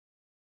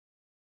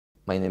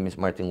My name is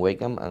Martin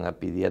Wakeham. I'm a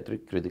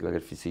pediatric critical care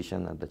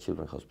physician at the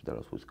Children's Hospital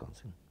of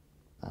Wisconsin.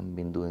 I've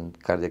been doing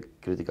cardiac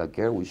critical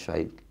care, which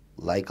I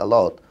like a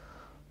lot,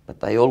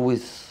 but I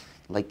always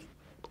like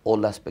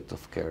all aspects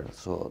of care.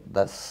 So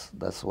that's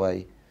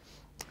why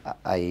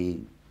I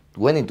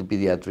went into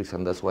pediatrics,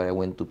 and that's why I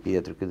went to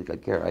pediatric critical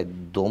care. I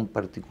don't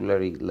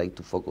particularly like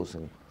to focus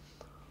on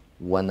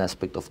one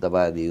aspect of the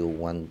body or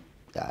one.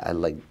 I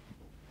like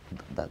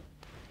that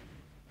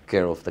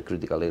care of the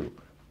critical ill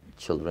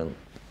children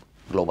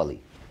globally.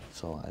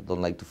 So I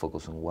don't like to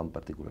focus on one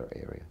particular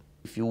area.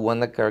 If you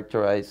want to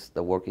characterize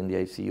the work in the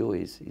ICU,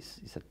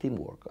 is a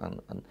teamwork,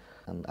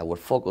 and our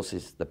focus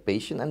is the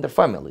patient and their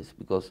families,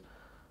 because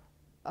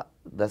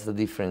that's the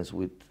difference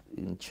with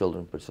in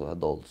children versus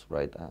adults,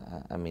 right?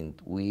 I mean,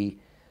 we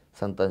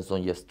sometimes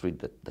don't just treat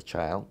the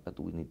child, but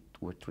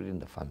we're treating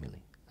the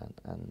family,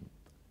 and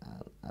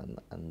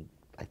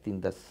I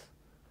think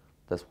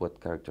that's what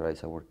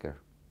characterizes our care.